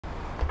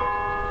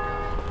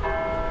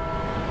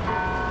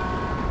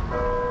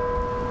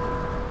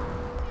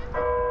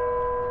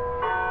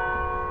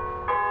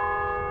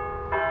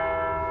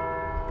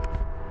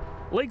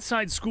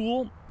Lakeside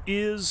School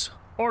is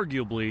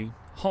arguably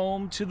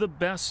home to the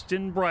best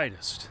and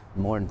brightest.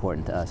 More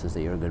important to us is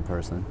that you're a good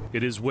person.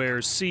 It is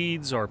where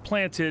seeds are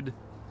planted,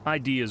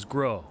 ideas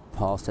grow.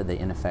 Paul said they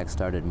in effect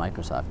started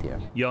Microsoft here.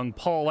 Young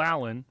Paul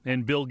Allen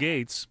and Bill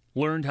Gates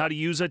learned how to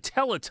use a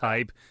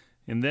teletype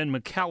in then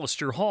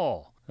McAllister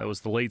Hall. That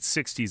was the late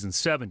 60s and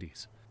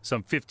 70s.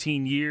 Some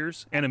 15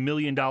 years and $1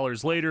 million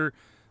later,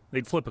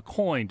 they'd flip a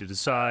coin to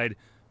decide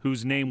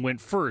whose name went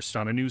first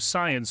on a new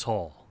science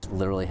hall.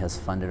 Literally has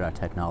funded our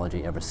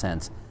technology ever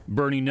since.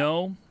 Bernie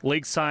No,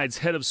 Lakeside's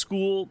head of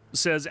school,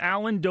 says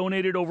Allen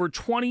donated over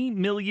 $20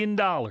 million,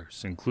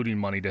 including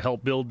money to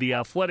help build the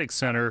athletic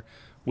center,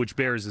 which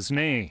bears his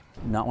name.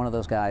 Not one of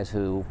those guys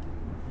who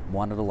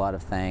wanted a lot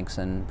of thanks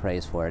and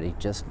praise for it. He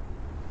just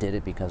did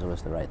it because it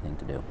was the right thing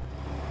to do.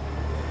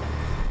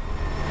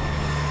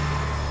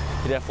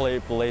 He definitely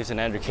believes in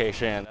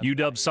education.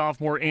 UW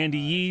sophomore Andy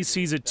Yee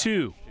sees it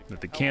too at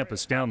the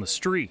campus down the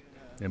street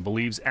and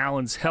believes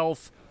Allen's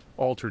health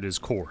altered his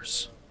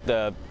course.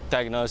 The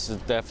diagnosis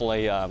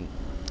definitely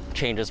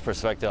changed his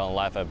perspective on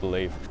life, I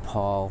believe.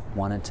 Paul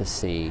wanted to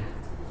see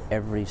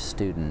every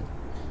student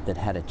that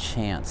had a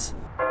chance.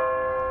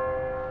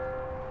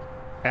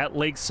 At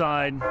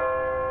Lakeside,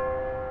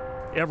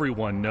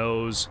 everyone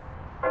knows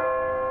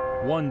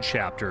one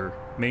chapter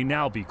may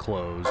now be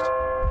closed,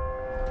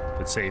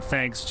 but say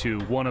thanks to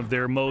one of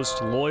their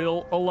most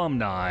loyal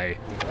alumni,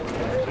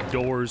 the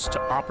doors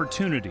to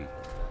opportunity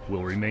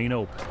will remain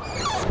open.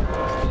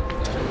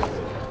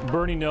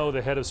 Bernie No,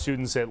 the head of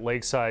students at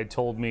Lakeside,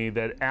 told me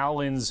that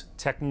Allen's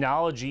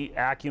technology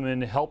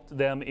acumen helped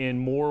them in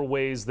more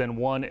ways than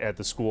one at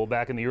the school.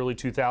 Back in the early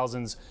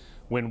 2000s,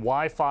 when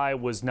Wi-Fi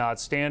was not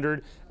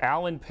standard,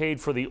 Allen paid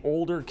for the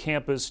older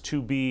campus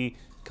to be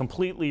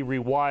completely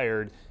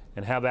rewired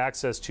and have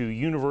access to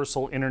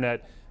universal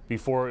internet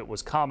before it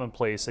was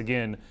commonplace,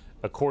 again,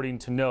 according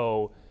to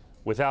No,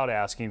 without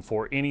asking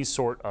for any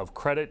sort of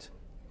credit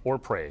or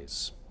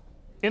praise.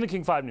 In the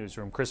King 5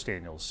 newsroom, Chris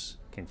Daniels,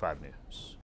 King 5 News.